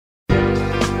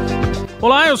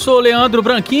Olá, eu sou o Leandro,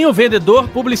 Branquinho, vendedor,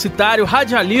 publicitário,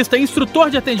 radialista, instrutor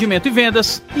de atendimento e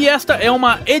vendas, e esta é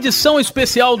uma edição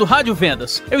especial do Rádio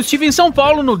Vendas. Eu estive em São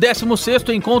Paulo no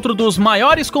 16º Encontro dos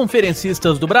Maiores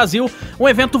Conferencistas do Brasil, um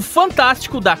evento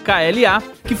fantástico da KLA,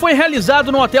 que foi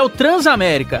realizado no Hotel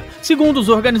Transamérica. Segundo os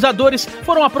organizadores,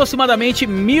 foram aproximadamente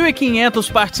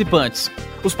 1.500 participantes.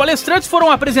 Os palestrantes foram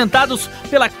apresentados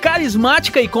pela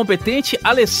carismática e competente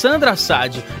Alessandra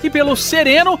Assad e pelo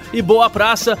sereno e boa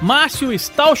praça Márcio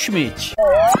Stahlschmidt.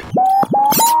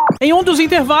 Em um dos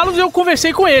intervalos eu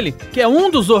conversei com ele, que é um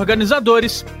dos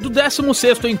organizadores do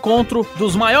 16º Encontro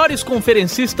dos Maiores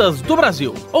Conferencistas do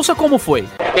Brasil. Ouça como foi.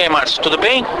 E aí, Márcio, tudo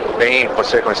bem? Bem,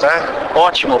 você como está?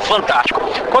 Ótimo, fantástico.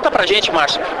 Conta pra gente,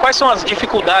 Márcio, quais são as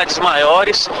dificuldades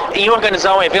maiores em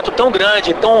organizar um evento tão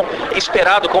grande, tão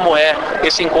esperado como é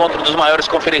esse Encontro dos Maiores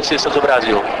Conferencistas do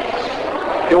Brasil?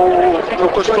 Eu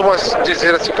costumo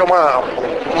dizer assim que é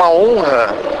uma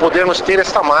honra podermos ter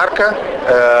esta marca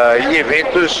e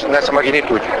eventos nessa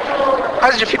magnitude.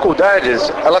 As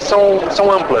dificuldades, elas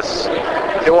são amplas.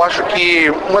 Eu acho que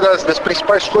uma das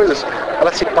principais coisas,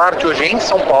 ela se parte hoje em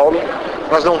São Paulo.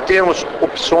 Nós não temos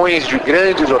opções de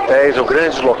grandes hotéis ou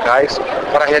grandes locais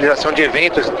para a realização de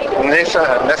eventos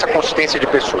nessa consistência de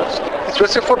pessoas. Se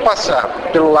você for passar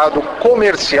pelo lado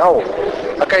comercial,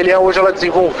 a KLA hoje ela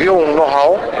desenvolveu um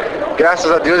know-how.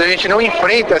 Graças a Deus a gente não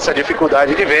enfrenta essa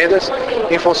dificuldade de vendas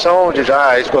em função de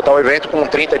já esgotar o evento com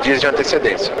 30 dias de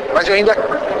antecedência. Mas eu ainda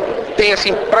tenho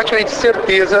assim, praticamente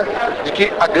certeza de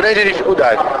que a grande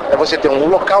dificuldade é você ter um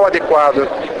local adequado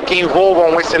que envolva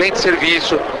um excelente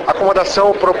serviço,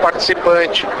 acomodação para o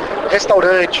participante,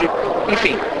 restaurante,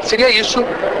 enfim, seria isso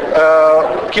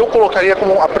que eu colocaria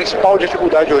como a principal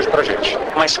dificuldade hoje para a gente.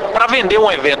 Mas para vender um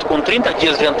evento com 30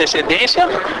 dias de antecedência,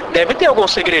 deve ter algum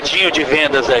segredinho de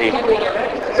vendas aí?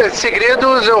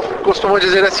 Segredos, eu costumo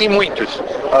dizer assim, muitos.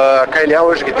 A KLA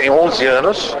hoje que tem 11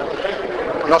 anos,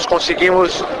 nós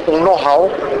conseguimos um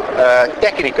know-how,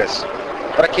 técnicas,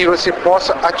 para que você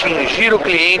possa atingir o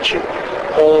cliente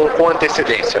com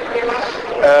antecedência.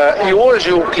 E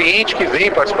hoje o cliente que vem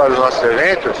participar dos nossos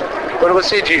eventos, quando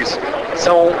você diz,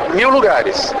 são 1.000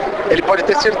 lugares, ele pode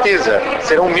ter certeza,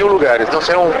 serão 1.000 lugares, não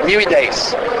serão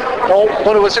 1.010. Então,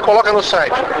 quando você coloca no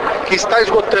site que está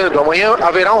esgotando, amanhã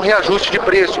haverá um reajuste de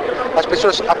preço, as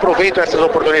pessoas aproveitam essas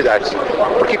oportunidades,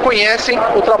 porque conhecem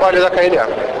o trabalho da KLA.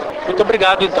 Muito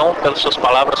obrigado, então, pelas suas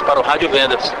palavras para o Rádio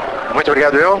Vendas. Muito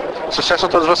obrigado, Sucesso a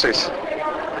todos vocês.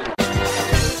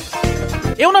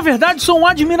 Eu, na verdade, sou um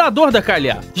admirador da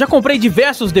KLA. Já comprei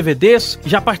diversos DVDs,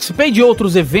 já participei de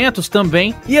outros eventos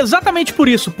também, e exatamente por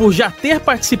isso, por já ter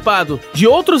participado de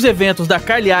outros eventos da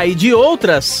KLA e de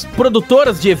outras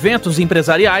produtoras de eventos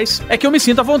empresariais, é que eu me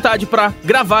sinto à vontade para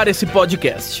gravar esse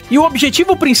podcast. E o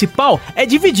objetivo principal é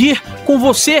dividir com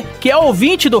você, que é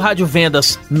ouvinte do Rádio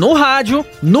Vendas, no rádio,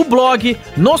 no blog,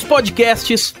 nos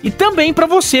podcasts, e também para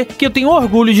você, que eu tenho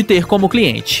orgulho de ter como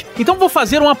cliente. Então vou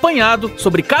fazer um apanhado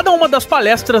sobre cada uma das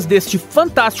palestras deste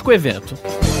fantástico evento.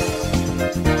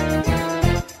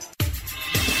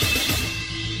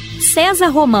 César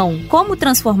Romão, como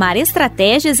transformar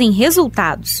estratégias em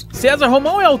resultados. César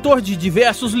Romão é autor de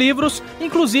diversos livros,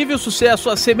 inclusive o sucesso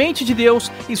A Semente de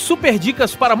Deus e Super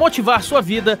Dicas para Motivar Sua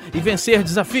Vida e Vencer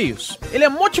Desafios. Ele é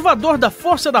motivador da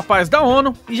Força da Paz da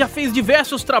ONU e já fez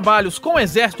diversos trabalhos com o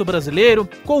Exército Brasileiro,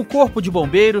 com o Corpo de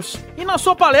Bombeiros. E na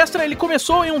sua palestra ele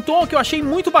começou em um tom que eu achei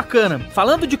muito bacana,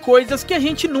 falando de coisas que a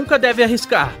gente nunca deve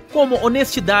arriscar, como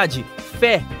honestidade,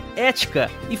 fé, ética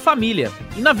e família.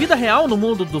 E na vida real, no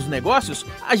mundo dos negócios,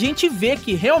 a gente vê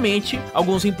que realmente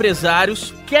alguns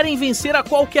empresários querem vencer a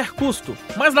qualquer custo.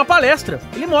 Mas na palestra,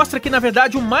 ele mostra que na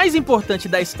verdade o mais importante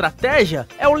da estratégia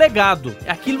é o legado.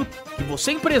 É aquilo que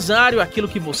você empresário, aquilo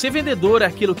que você vendedor,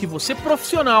 aquilo que você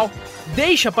profissional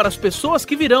deixa para as pessoas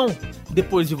que virão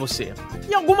depois de você.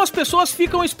 E algumas pessoas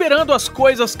ficam esperando as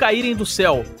coisas caírem do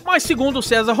céu, mas segundo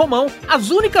César Romão, as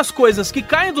únicas coisas que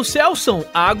caem do céu são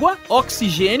água,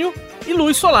 oxigênio e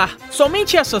luz solar.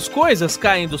 Somente essas coisas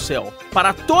caem do céu.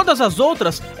 Para todas as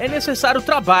outras é necessário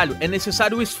trabalho, é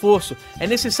necessário esforço, é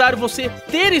necessário você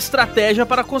ter estratégia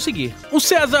para conseguir. O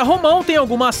César Romão tem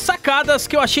algumas sacadas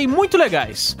que eu achei muito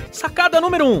legais. Sacada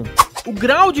número 1. O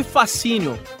grau de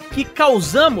fascínio que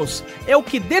causamos é o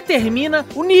que determina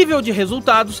o nível de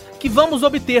resultados que vamos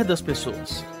obter das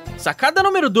pessoas. Sacada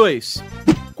número 2.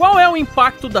 Qual é o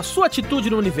impacto da sua atitude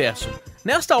no universo?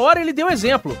 Nesta hora ele deu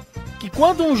exemplo que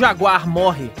quando um jaguar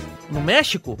morre no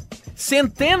México,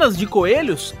 centenas de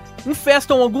coelhos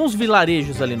infestam alguns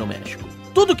vilarejos ali no México.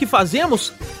 Tudo que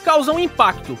fazemos causa um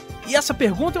impacto. E essa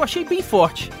pergunta eu achei bem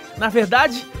forte. Na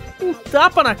verdade, um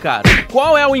tapa na cara.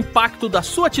 Qual é o impacto da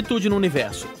sua atitude no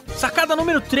universo? Sacada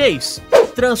número 3.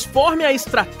 Transforme a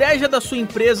estratégia da sua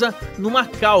empresa numa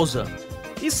causa.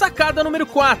 E sacada número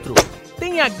 4.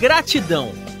 Tenha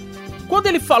gratidão. Quando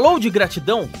ele falou de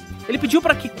gratidão, ele pediu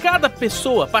para que cada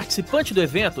pessoa participante do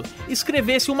evento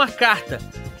escrevesse uma carta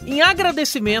em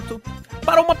agradecimento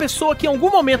para uma pessoa que em algum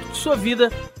momento de sua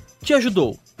vida te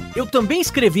ajudou. Eu também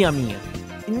escrevi a minha.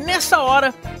 E nessa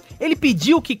hora, ele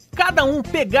pediu que cada um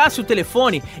pegasse o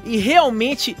telefone e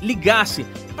realmente ligasse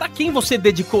para quem você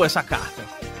dedicou essa carta.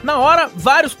 Na hora,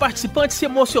 vários participantes se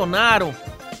emocionaram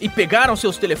e pegaram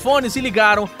seus telefones e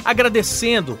ligaram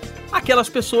agradecendo aquelas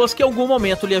pessoas que em algum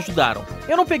momento lhe ajudaram.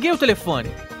 Eu não peguei o telefone,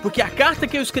 porque a carta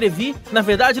que eu escrevi, na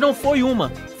verdade, não foi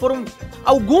uma. Foram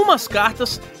algumas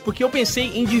cartas, porque eu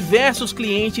pensei em diversos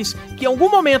clientes que em algum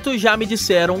momento já me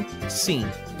disseram sim.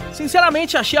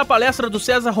 Sinceramente, achei a palestra do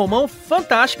César Romão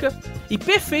fantástica e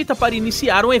perfeita para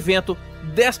iniciar um evento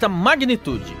desta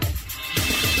magnitude.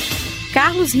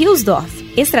 Carlos Riosdorf.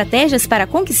 Estratégias para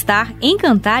conquistar,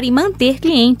 encantar e manter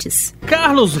clientes.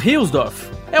 Carlos Riosdorf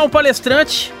é um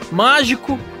palestrante,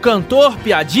 mágico, cantor,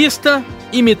 piadista,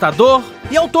 imitador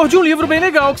e autor de um livro bem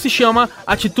legal que se chama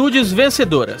Atitudes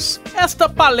Vencedoras. Esta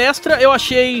palestra eu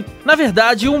achei, na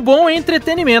verdade, um bom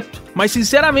entretenimento, mas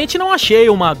sinceramente não achei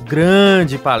uma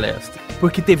grande palestra,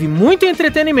 porque teve muito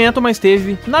entretenimento, mas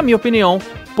teve, na minha opinião,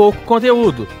 pouco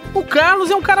conteúdo. O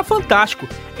Carlos é um cara fantástico,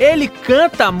 ele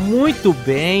canta muito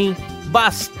bem,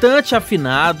 bastante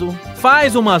afinado,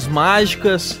 faz umas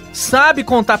mágicas, sabe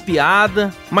contar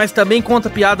piada, mas também conta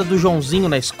piada do Joãozinho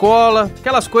na escola,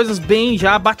 aquelas coisas bem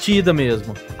já batida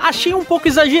mesmo. Achei um pouco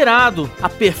exagerado a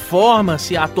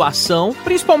performance, a atuação,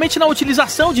 principalmente na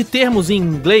utilização de termos em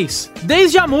inglês,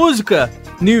 desde a música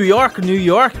New York, New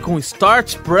York, com Start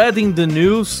Spreading the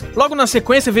News. Logo na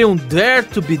sequência veio um Dare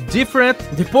to be Different.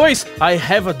 Depois, I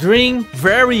Have a Dream,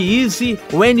 Very Easy,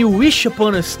 When You Wish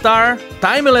Upon a Star,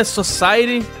 Timeless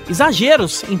Society.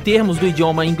 Exageros em termos do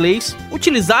idioma inglês,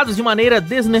 utilizados de maneira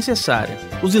desnecessária.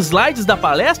 Os slides da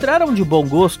palestra eram de bom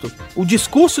gosto. O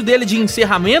discurso dele de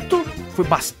encerramento foi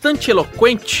bastante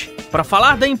eloquente. Para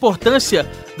falar da importância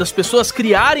das pessoas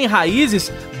criarem raízes,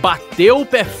 bateu o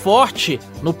pé forte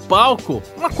no palco,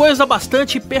 uma coisa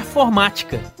bastante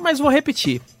performática. Mas vou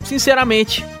repetir,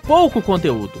 sinceramente, pouco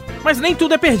conteúdo. Mas nem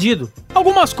tudo é perdido.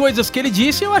 Algumas coisas que ele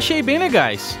disse eu achei bem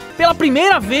legais. Pela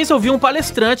primeira vez eu vi um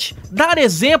palestrante dar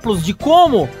exemplos de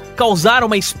como causar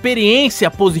uma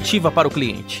experiência positiva para o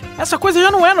cliente. Essa coisa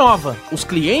já não é nova. Os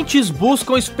clientes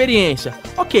buscam experiência.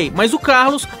 Ok, mas o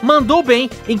Carlos mandou bem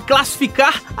em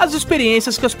classificar as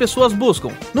experiências que as pessoas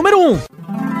buscam. Número 1.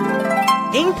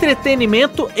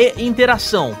 Entretenimento e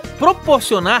interação.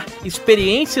 Proporcionar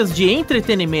experiências de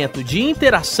entretenimento, de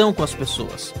interação com as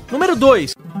pessoas. Número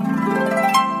 2.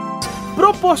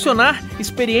 Proporcionar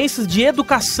experiências de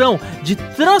educação, de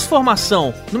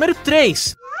transformação. Número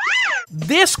 3.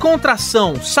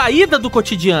 Descontração, saída do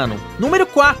cotidiano. Número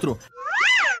 4.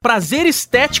 Prazer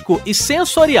estético e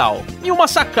sensorial. E uma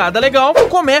sacada legal,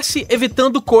 comece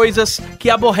evitando coisas que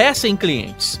aborrecem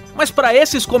clientes. Mas para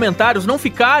esses comentários não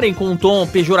ficarem com um tom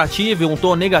pejorativo e um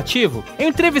tom negativo, eu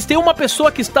entrevistei uma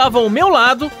pessoa que estava ao meu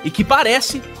lado e que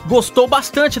parece gostou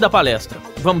bastante da palestra.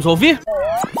 Vamos ouvir?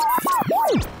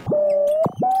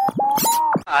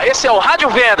 Esse é o Rádio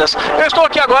Vendas. Eu estou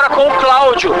aqui agora com o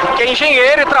Cláudio, que é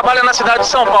engenheiro e trabalha na cidade de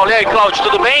São Paulo. E aí, Cláudio,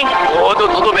 tudo bem?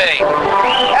 Tudo bem.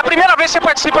 É a primeira vez que você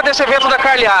participa desse evento da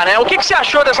KLA, né? O que você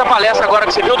achou dessa palestra agora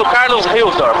que você viu do Carlos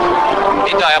Riosdorf?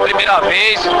 Então, é a primeira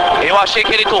vez. Eu achei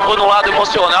que ele tocou no lado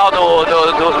emocional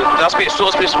das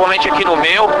pessoas, principalmente aqui no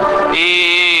meu.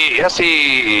 E,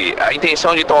 assim, a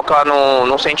intenção de tocar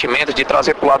num sentimento de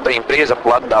trazer pro lado da empresa, pro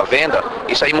lado da venda,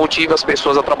 isso aí motiva as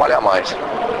pessoas a trabalhar mais.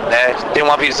 Né, ter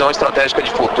uma visão estratégica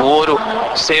de futuro,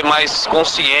 ser mais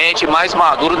consciente, mais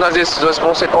maduro nas decisões que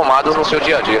vão ser tomadas no seu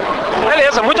dia a dia.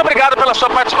 Beleza, muito obrigado pela sua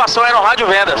participação aí no Rádio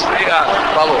Vendas.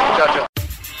 Obrigado, falou, tchau, tchau.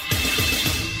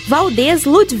 Valdez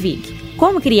Ludwig.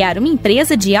 Como criar uma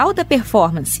empresa de alta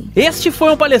performance. Este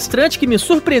foi um palestrante que me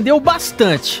surpreendeu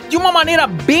bastante. De uma maneira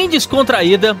bem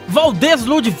descontraída, Valdez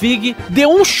Ludwig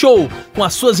deu um show com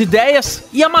as suas ideias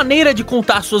e a maneira de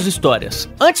contar suas histórias.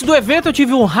 Antes do evento eu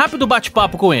tive um rápido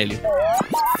bate-papo com ele.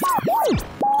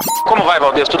 Como vai,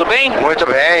 Valdez? Tudo bem? Muito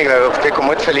bem, eu fico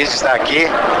muito feliz de estar aqui,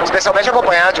 especialmente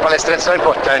acompanhado de palestrantes tão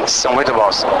importantes, são muito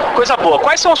bons. Coisa boa.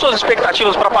 Quais são as suas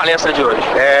expectativas para a palestra de hoje?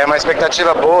 Uma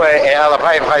expectativa boa, ela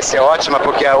vai ser ótima,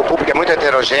 porque o público é muito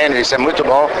heterogêneo, isso é muito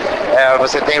bom.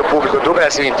 Você tem o público do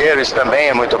Brasil inteiro, isso também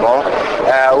é muito bom.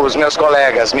 Os meus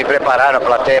colegas me prepararam a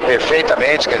plateia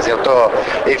perfeitamente, quer dizer,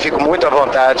 eu fico muito à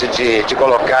vontade de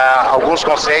colocar alguns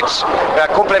conceitos para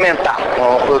complementar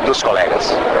dos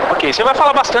colegas. Ok, você vai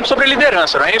falar bastante sobre sobre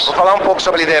liderança, não é isso? Vou falar um pouco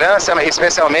sobre liderança,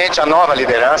 especialmente a nova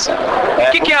liderança.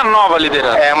 O que é a nova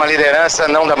liderança? É uma liderança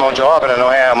não da mão de obra,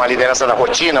 não é uma liderança da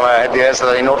rotina, é uma liderança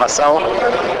da inovação.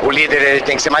 O líder ele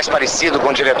tem que ser mais parecido com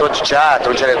um diretor de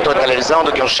teatro, um diretor de televisão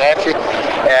do que um chefe.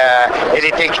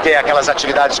 Ele tem que ter aquelas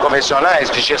atividades convencionais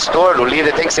de gestor, o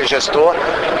líder tem que ser gestor,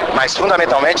 mas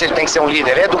fundamentalmente ele tem que ser um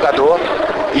líder educador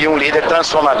e um líder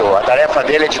transformador. A tarefa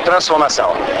dele é de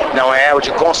transformação, não é o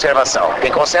de conservação.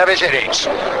 Quem conserva é gerente.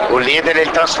 O líder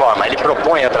ele transforma, ele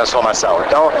propõe a transformação.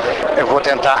 Então eu vou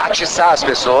tentar atiçar as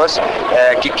pessoas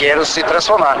que queiram se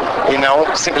transformar e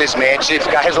não simplesmente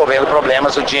ficar resolvendo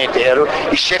problemas o dia inteiro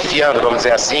e chefiando, vamos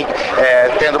dizer assim,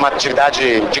 tendo uma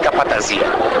atividade de capatazia.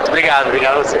 Obrigado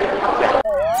a você.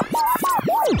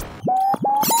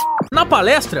 Na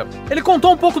palestra, ele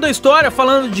contou um pouco da história,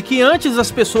 falando de que antes as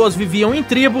pessoas viviam em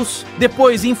tribos,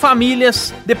 depois em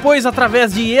famílias, depois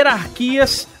através de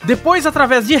hierarquias, depois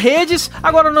através de redes,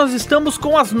 agora nós estamos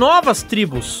com as novas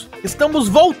tribos. Estamos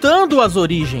voltando às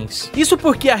origens. Isso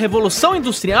porque a Revolução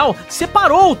Industrial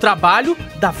separou o trabalho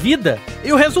da vida.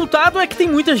 E o resultado é que tem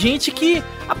muita gente que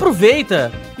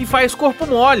aproveita e faz corpo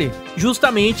mole,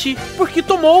 justamente porque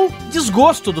tomou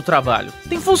desgosto do trabalho.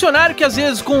 Tem funcionário que às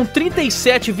vezes com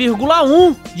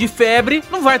 37,1 de febre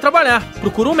não vai trabalhar,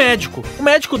 procura um médico. O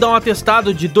médico dá um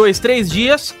atestado de 2-3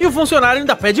 dias e o funcionário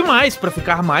ainda pede mais para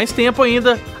ficar mais tempo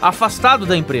ainda afastado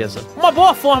da empresa. Uma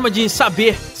boa forma de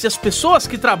saber se as pessoas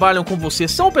que trabalham com você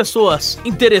são pessoas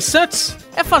interessantes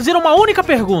é fazer uma única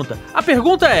pergunta. A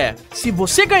pergunta é: se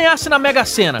você ganhasse na Mega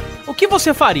Sena, o que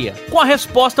você faria? Com a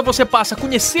resposta você passa a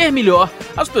conhecer melhor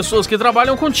as pessoas que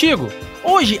trabalham contigo.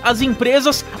 Hoje as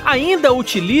empresas ainda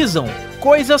utilizam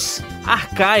coisas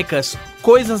arcaicas,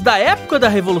 coisas da época da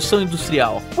Revolução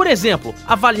Industrial. Por exemplo,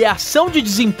 avaliação de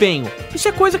desempenho. Isso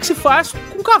é coisa que se faz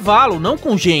com cavalo, não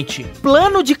com gente.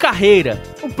 Plano de carreira.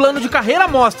 O plano de carreira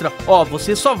mostra,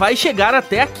 você só vai chegar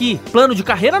até aqui. Plano de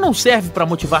carreira não serve para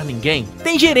motivar ninguém.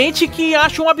 Tem gerente que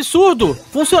acha um absurdo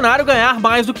funcionário ganhar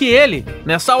mais do que ele.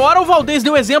 Nessa hora o Valdez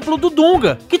deu exemplo do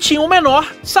Dunga, que tinha o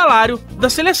menor salário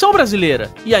da seleção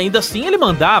brasileira. E ainda assim ele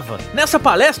mandava. Nessa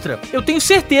palestra, eu tenho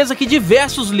certeza que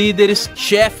diversos líderes,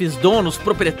 chefes, donos,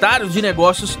 proprietários de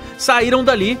negócios saíram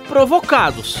dali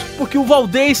provocados, porque o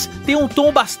Valdez tem um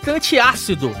tom bastante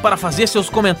ácido para fazer seus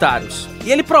comentários.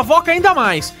 E ele provoca ainda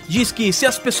mais. Diz que se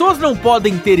as pessoas não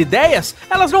podem ter ideias,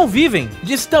 elas não vivem.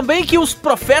 Diz também que os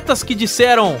profetas que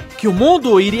disseram que o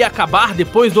mundo iria acabar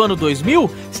depois do ano 2000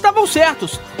 estavam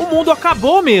certos. O mundo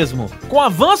acabou mesmo. Com o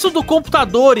avanço do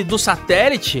computador e do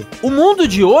satélite, o mundo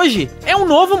de hoje é um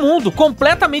novo mundo,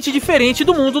 completamente diferente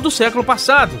do mundo do século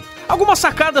passado. Algumas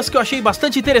sacadas que eu achei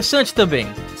bastante interessante também.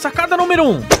 Sacada número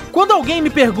 1. Quando alguém me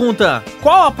pergunta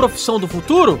qual a profissão do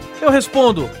futuro, eu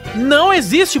respondo: não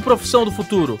existe profissão do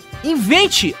futuro.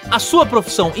 Invente a sua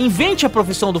profissão, invente a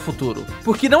profissão do futuro.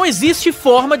 Porque não existe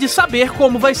forma de saber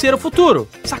como vai ser o futuro.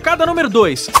 Sacada número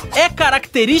 2. É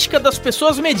característica das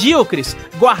pessoas medíocres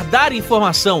guardar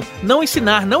informação, não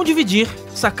ensinar, não dividir.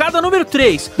 Sacada número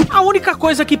 3. A única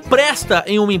coisa que presta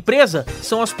em uma empresa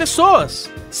são as pessoas.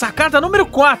 Sacada número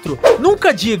 4.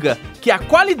 Nunca diga que a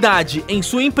qualidade em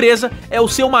sua empresa é o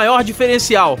seu maior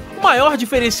diferencial. O maior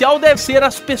diferencial deve ser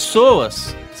as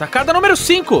pessoas. Sacada número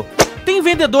 5. Tem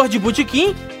vendedor de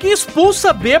botequim que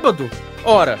expulsa bêbado.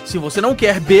 Ora, se você não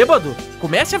quer bêbado,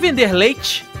 comece a vender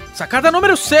leite. Sacada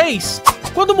número 6.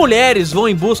 Quando mulheres vão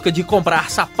em busca de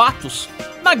comprar sapatos,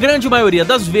 na grande maioria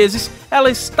das vezes, ela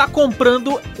está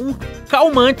comprando um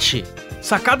calmante.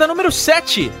 Sacada número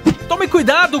 7. Tome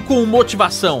cuidado com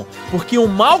motivação, porque um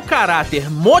mau caráter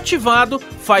motivado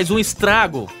faz um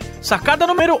estrago. Sacada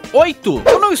número 8.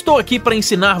 Eu não estou aqui para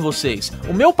ensinar vocês.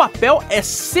 O meu papel é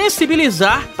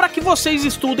sensibilizar para que vocês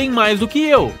estudem mais do que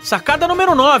eu. Sacada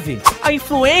número 9. A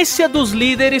influência dos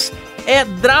líderes é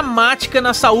dramática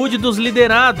na saúde dos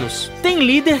liderados. Tem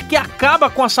líder que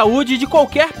acaba com a saúde de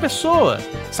qualquer pessoa.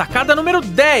 Sacada número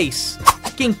 10.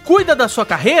 Quem cuida da sua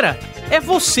carreira é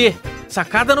você.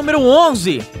 Sacada número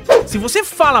 11. Se você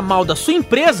fala mal da sua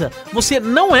empresa, você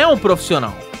não é um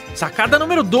profissional. Sacada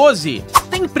número 12.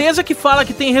 Tem empresa que fala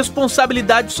que tem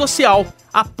responsabilidade social,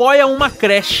 apoia uma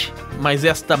creche, mas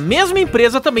esta mesma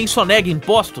empresa também sonega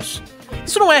impostos.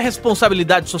 Isso não é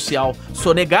responsabilidade social.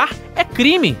 Sonegar é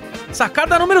crime.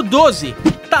 Sacada número 12.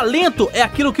 Talento é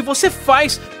aquilo que você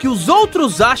faz que os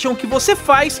outros acham que você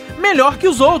faz melhor que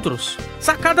os outros.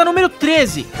 Sacada número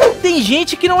 13. Tem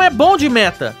gente que não é bom de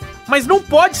meta, mas não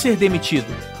pode ser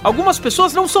demitido. Algumas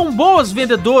pessoas não são boas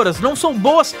vendedoras, não são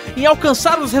boas em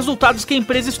alcançar os resultados que a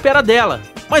empresa espera dela,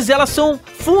 mas elas são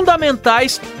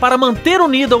fundamentais para manter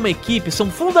unida uma equipe, são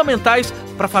fundamentais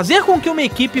para fazer com que uma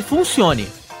equipe funcione.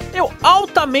 eu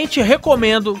altamente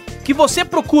recomendo que você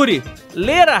procure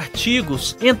ler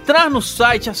artigos, entrar no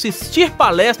site, assistir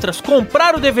palestras,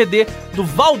 comprar o DVD do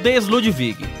Valdez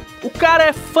Ludwig. O cara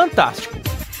é fantástico.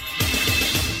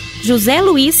 José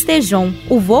Luiz Tejon,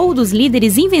 o voo dos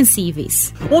líderes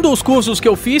invencíveis. Um dos cursos que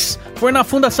eu fiz foi na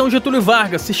Fundação Getúlio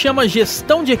Vargas, se chama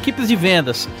Gestão de Equipes de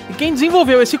Vendas. E quem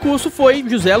desenvolveu esse curso foi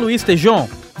José Luiz Tejon.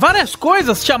 Várias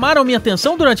coisas chamaram minha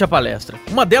atenção durante a palestra.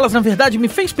 Uma delas, na verdade, me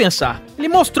fez pensar. Ele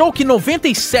mostrou que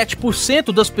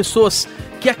 97% das pessoas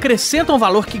que acrescentam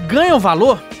valor, que ganham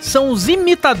valor, são os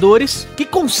imitadores que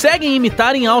conseguem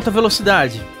imitar em alta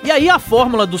velocidade. E aí a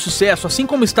fórmula do sucesso, assim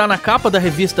como está na capa da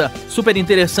revista super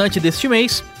interessante deste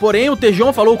mês, porém o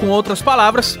Tejon falou com outras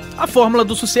palavras, a fórmula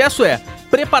do sucesso é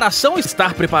preparação,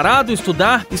 estar preparado,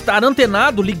 estudar, estar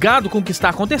antenado, ligado com o que está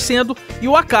acontecendo, e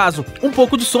o acaso. Um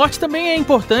pouco de sorte também é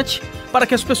importante para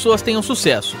que as pessoas tenham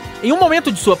sucesso. Em um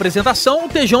momento de sua apresentação, o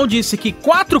Tejon disse que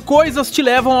 4 coisas te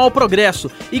levam ao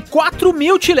progresso e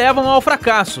 4.000 te levam ao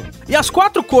fracasso. E as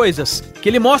 4 coisas que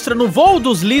ele mostra no voo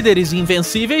dos líderes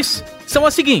invencíveis são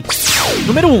as seguintes.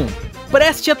 Número 1.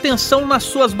 Preste atenção nas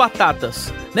suas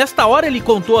batatas. Nesta hora ele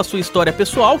contou a sua história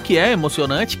pessoal, que é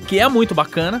emocionante, que é muito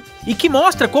bacana, e que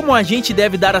mostra como a gente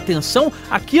deve dar atenção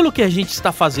àquilo que a gente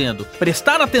está fazendo.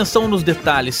 Prestar atenção nos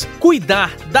detalhes,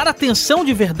 cuidar, dar atenção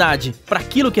de verdade para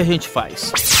aquilo que a gente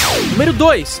faz. Número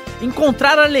 2.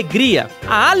 Encontrar alegria.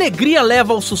 A alegria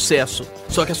leva ao sucesso.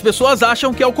 Só que as pessoas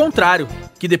acham que é o contrário,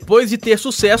 que depois de ter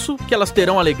sucesso, que elas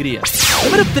terão alegria.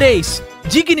 Número 3.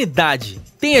 Dignidade.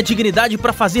 Tenha dignidade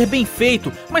para fazer bem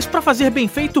feito, mas para fazer bem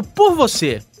feito por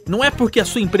você. Não é porque a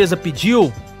sua empresa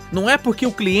pediu, não é porque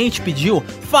o cliente pediu,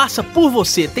 faça por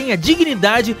você. Tenha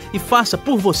dignidade e faça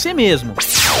por você mesmo.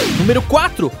 Número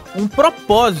 4, um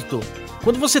propósito.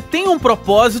 Quando você tem um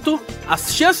propósito,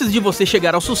 as chances de você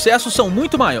chegar ao sucesso são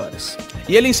muito maiores.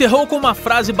 E ele encerrou com uma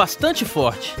frase bastante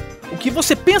forte. O que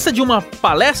você pensa de uma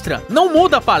palestra não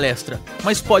muda a palestra,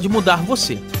 mas pode mudar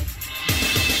você.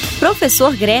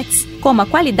 Professor Gretz, como a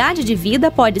qualidade de vida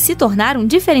pode se tornar um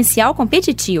diferencial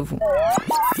competitivo.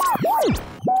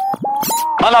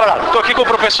 Olá, estou aqui com o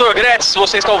professor Gretz,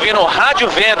 você está ouvindo Rádio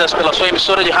Vendas pela sua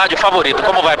emissora de rádio favorita.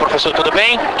 Como vai, professor? Tudo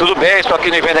bem? Tudo bem, estou aqui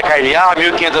no evento da KLA,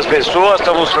 1.500 pessoas,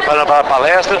 estamos preparando para a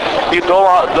palestra e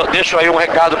deixo aí um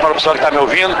recado para o pessoal que está me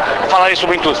ouvindo, falar aí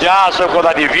sobre entusiasmo, sobre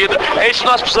qualidade de vida. É isso que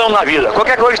nós precisamos na vida.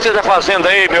 Qualquer coisa que esteja fazendo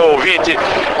aí, meu ouvinte,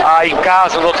 em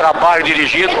casa, no trabalho,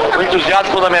 dirigindo, o entusiasmo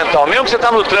é fundamental. Mesmo que você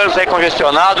está no trânsito aí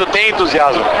congestionado, tem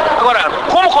entusiasmo. Agora,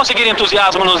 como conseguir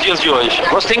entusiasmo nos dias de hoje?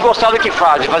 Você tem que gostar do que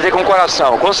faz, fazer com o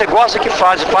coração. Quando você gosta do que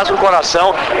faz com o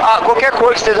coração, qualquer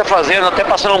coisa que esteja fazendo, até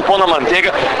passando um pão na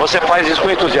manteiga, você faz isso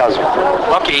com entusiasmo.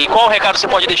 Ok, e qual recado você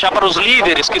pode deixar para os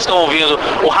líderes que estão ouvindo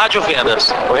o Rádio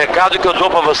Vendas? O recado que eu dou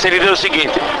para você, líder, é o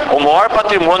seguinte: o maior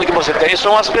patrimônio que você tem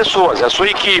são as pessoas, a sua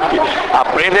equipe.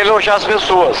 Aprenda a elogiar as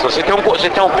pessoas. Você tem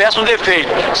um péssimo defeito,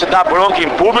 você dá bronca em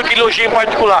público e elogia em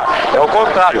particular. É o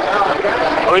contrário.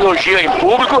 Eu elogio em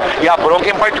público e a bronca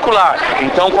em particular.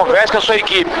 Então converse com a sua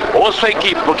equipe, ouça a sua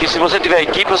equipe, porque se você tiver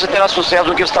equipe, você terá sucesso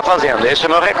no que você está fazendo. Esse é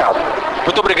o meu recado.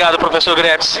 Muito obrigado, professor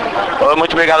Gretz.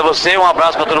 Muito obrigado a você, um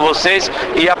abraço para todos vocês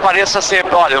e apareça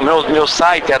sempre. Olha, o meu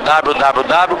site é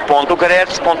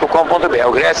www.gretz.com.br.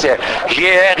 O Gretz é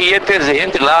G-R-E-T-Z.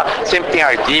 Entre lá, sempre tem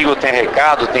artigo, tem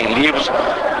recado, tem livros.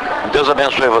 Deus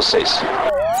abençoe vocês.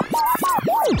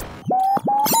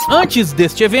 Antes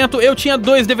deste evento, eu tinha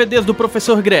 2 DVDs do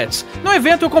professor Gretz. No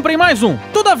evento, eu comprei mais um.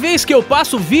 Toda vez que eu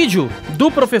passo vídeo do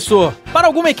professor para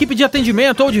alguma equipe de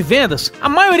atendimento ou de vendas, a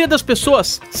maioria das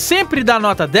pessoas sempre dá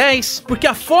nota 10, porque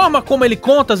a forma como ele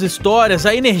conta as histórias,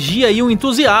 a energia e o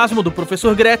entusiasmo do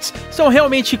professor Gretz são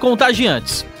realmente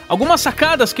contagiantes. Algumas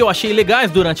sacadas que eu achei legais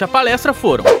durante a palestra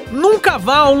foram: nunca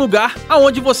vá a um lugar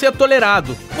aonde você é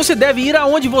tolerado. Você deve ir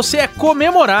aonde você é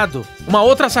comemorado. Uma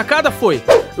outra sacada foi: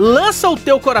 lança o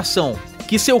teu coração,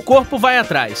 que seu corpo vai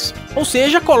atrás. Ou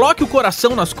seja, coloque o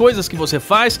coração nas coisas que você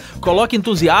faz, coloque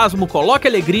entusiasmo, coloque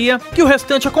alegria, que o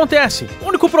restante acontece. O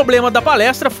único problema da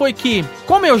palestra foi que,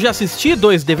 como eu já assisti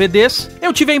 2 DVDs,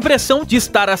 eu tive a impressão de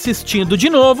estar assistindo de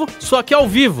novo, só que ao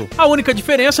vivo. A única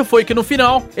diferença foi que no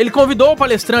final, ele convidou o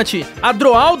palestrante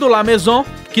Adroaldo La Maison,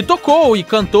 que tocou e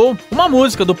cantou uma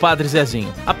música do Padre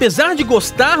Zezinho. Apesar de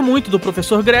gostar muito do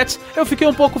professor Gretz, eu fiquei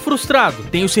um pouco frustrado.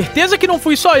 Tenho certeza que não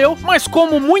fui só eu, mas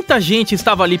como muita gente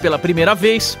estava ali pela primeira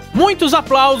vez, muitos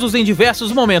aplausos em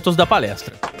diversos momentos da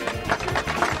palestra.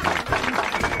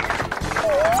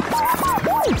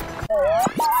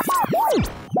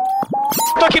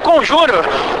 Estou aqui com o Júnior,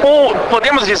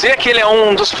 podemos dizer que ele é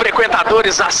um dos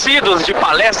frequentadores assíduos de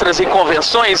palestras e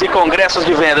convenções e congressos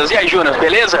de vendas. E aí, Júnior,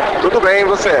 beleza? Tudo bem, e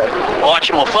você?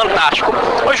 Ótimo, fantástico.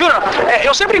 Ô, Júnior,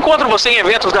 eu sempre encontro você em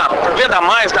eventos da Venda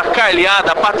Mais, da KLA,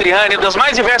 da Patriane, das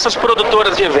mais diversas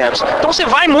produtoras de eventos. Então você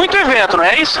vai muito evento, não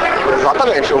é isso?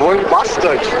 Exatamente, eu vou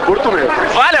bastante, curto mesmo.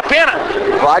 Vale a pena?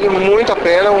 Vale muito a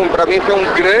pena, para mim foi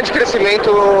um grande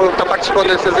crescimento estar participando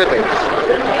desses eventos.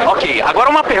 Ok, agora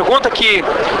uma pergunta que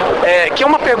é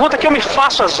uma pergunta que eu me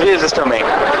faço às vezes também.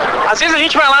 Às vezes a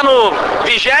gente vai lá no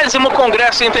 20º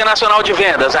Congresso Internacional de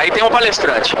Vendas, aí tem um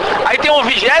palestrante. Aí tem o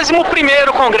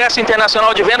 21º Congresso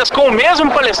Internacional de Vendas com o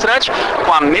mesmo palestrante,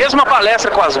 com a mesma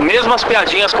palestra, com as mesmas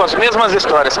piadinhas, com as mesmas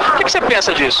histórias. O que você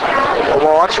pensa disso?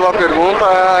 Uma ótima pergunta,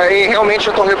 e realmente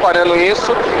eu estou reparando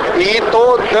isso e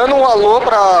estou dando um alô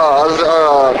para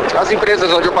as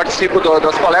empresas onde eu participo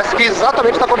das palestras, que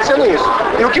exatamente está acontecendo isso.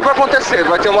 E o que vai acontecer?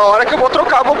 Vai ter uma hora que eu vou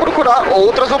trocar, vou procurar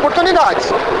outras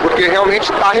oportunidades, porque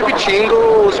realmente está repetindo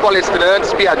os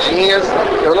palestrantes, piadinhas.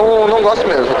 Eu não gosto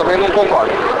mesmo, eu também não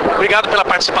concordo. Obrigado pela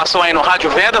participação aí no Rádio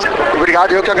Vendas.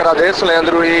 Obrigado, eu que agradeço,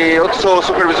 Leandro. E eu sou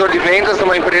supervisor de vendas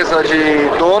numa empresa de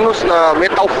donos na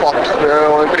Metal Foto. É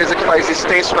uma empresa que faz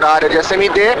extenso para a área de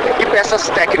SMD e peças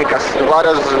técnicas em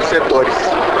vários setores.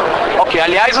 Ok,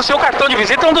 aliás, o seu cartão de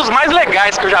visita é um dos mais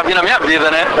legais que eu já vi na minha vida,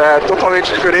 né? É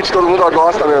totalmente diferente, todo mundo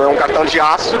gosta, né? É um cartão de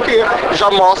aço que já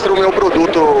mostra o meu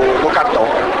produto no cartão.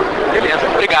 Beleza,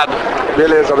 obrigado.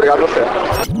 Beleza, obrigado a você.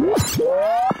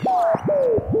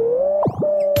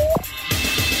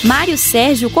 Mário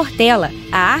Sérgio Cortella,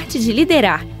 a arte de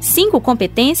liderar, 5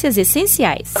 competências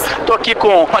essenciais. Estou aqui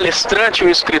com o palestrante, o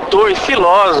escritor e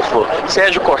filósofo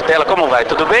Sérgio Cortella. Como vai?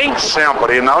 Tudo bem?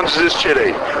 Sempre, e não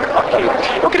desistirei. Ok.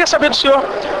 Eu queria saber do senhor,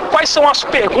 quais são as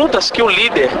perguntas que o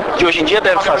líder de hoje em dia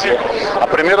deve fazer? A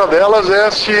primeira delas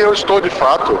é se eu estou de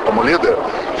fato, como líder,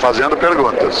 fazendo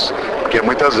perguntas. Porque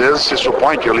muitas vezes se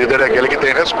supõe que o líder é aquele que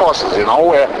tem respostas, e não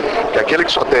o é. Que aquele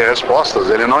que só tem respostas,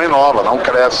 ele não inova, não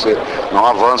cresce, não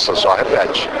avança, só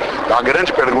repete. Então a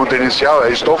grande pergunta inicial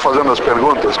é: estou fazendo as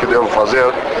perguntas que devo fazer?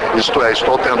 Isto é,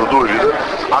 estou tendo dúvida?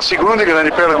 A segunda e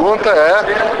grande pergunta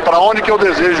é: para onde que eu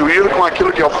desejo ir com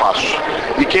aquilo que eu faço?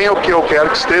 E quem é o que eu quero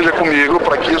que esteja comigo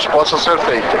para que isso possa ser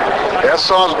feito? Essas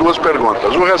são as duas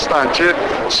perguntas. O restante,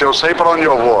 se eu sei para onde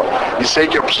eu vou e sei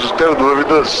que eu preciso ter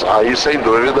dúvidas, aí sem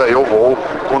dúvida eu vou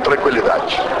com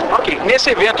tranquilidade. Ok, nesse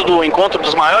evento do Encontro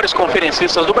dos Maiores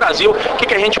Conferencistas do Brasil, o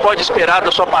que a gente pode esperar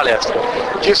da sua palestra?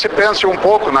 Que se pense um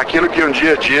pouco naquilo que um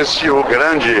dia disse o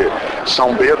grande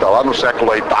São Beda, lá no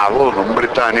século VIII, um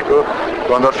britânico,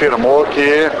 quando afirmou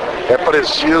que é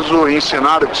preciso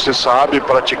ensinar o que se sabe,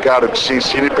 praticar o que se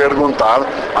ensina e perguntar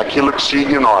aquilo que se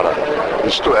ignora.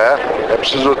 Isto é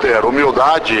preciso ter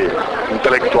humildade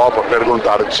intelectual para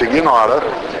perguntar o que se ignora,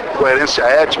 coerência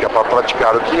ética para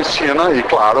praticar o que ensina e,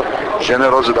 claro,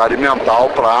 generosidade mental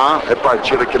para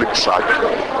repartir aquilo que sabe.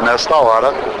 Nesta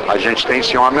hora, a gente tem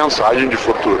sim uma mensagem de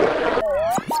futuro.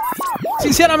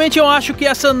 Sinceramente, eu acho que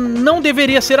essa não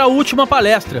deveria ser a última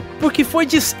palestra, porque foi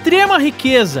de extrema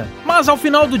riqueza. Mas ao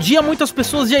final do dia, muitas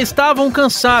pessoas já estavam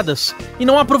cansadas e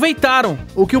não aproveitaram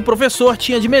o que o professor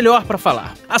tinha de melhor para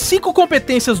falar. As 5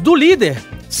 competências do líder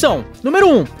são: número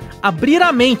 1, abrir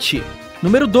a mente.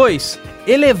 Número 2,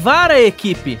 elevar a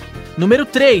equipe. Número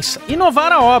 3,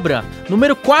 inovar a obra.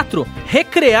 Número 4,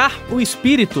 recrear o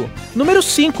espírito. Número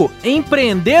 5,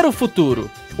 empreender o futuro.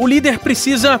 O líder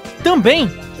precisa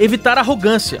também evitar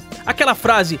arrogância. Aquela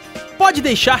frase, pode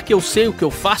deixar que eu sei o que eu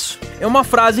faço, é uma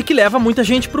frase que leva muita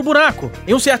gente pro buraco.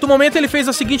 Em um certo momento ele fez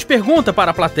a seguinte pergunta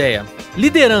para a plateia: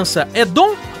 liderança é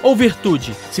dom ou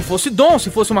virtude? Se fosse dom,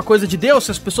 se fosse uma coisa de Deus,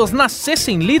 se as pessoas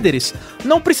nascessem líderes,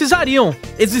 não precisariam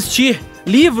existir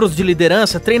livros de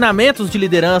liderança, treinamentos de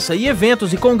liderança e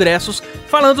eventos e congressos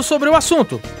falando sobre o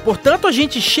assunto. Portanto, a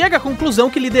gente chega à conclusão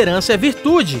que liderança é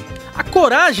virtude. A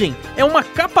coragem é uma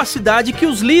capacidade que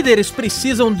os líderes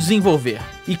precisam desenvolver.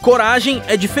 E coragem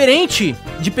é diferente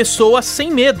de pessoa sem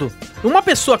medo. Uma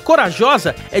pessoa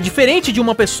corajosa é diferente de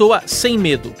uma pessoa sem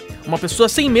medo. Uma pessoa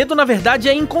sem medo, na verdade,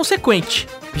 é inconsequente.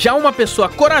 Já uma pessoa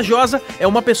corajosa é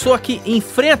uma pessoa que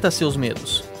enfrenta seus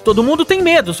medos. Todo mundo tem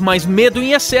medos, mas medo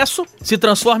em excesso se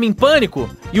transforma em pânico.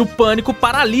 E o pânico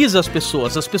paralisa as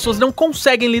pessoas. As pessoas não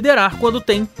conseguem liderar quando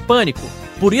tem pânico.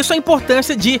 Por isso a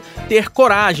importância de ter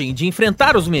coragem, de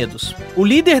enfrentar os medos. O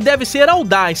líder deve ser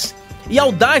audaz. E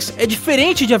audaz é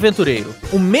diferente de aventureiro.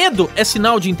 O medo é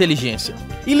sinal de inteligência.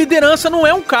 E liderança não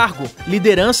é um cargo.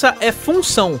 Liderança é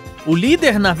função. O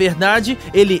líder, na verdade,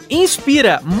 ele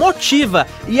inspira, motiva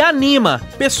e anima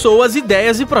pessoas,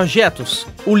 ideias e projetos.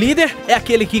 O líder é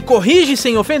aquele que corrige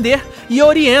sem ofender e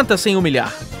orienta sem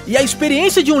humilhar. E a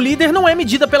experiência de um líder não é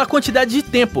medida pela quantidade de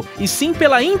tempo, e sim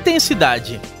pela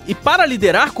intensidade. E para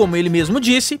liderar, como ele mesmo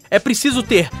disse, é preciso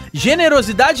ter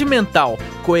generosidade mental,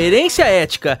 coerência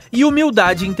ética e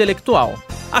humildade intelectual.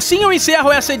 Assim eu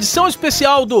encerro essa edição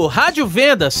especial do Rádio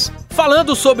Vendas,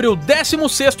 falando sobre o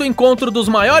 16º Encontro dos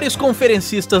Maiores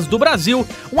Conferencistas do Brasil,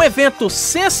 um evento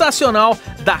sensacional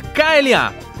da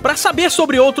KLA. Para saber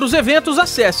sobre outros eventos,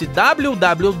 acesse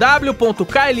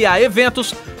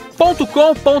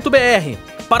www.klaeventos.com.br.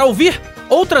 Para ouvir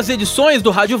outras edições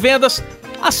do Rádio Vendas,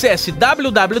 acesse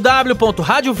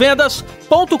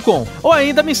www.radiovendas.com ou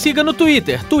ainda me siga no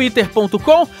Twitter,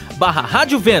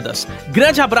 twitter.com/radiovendas.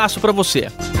 Grande abraço para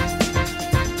você!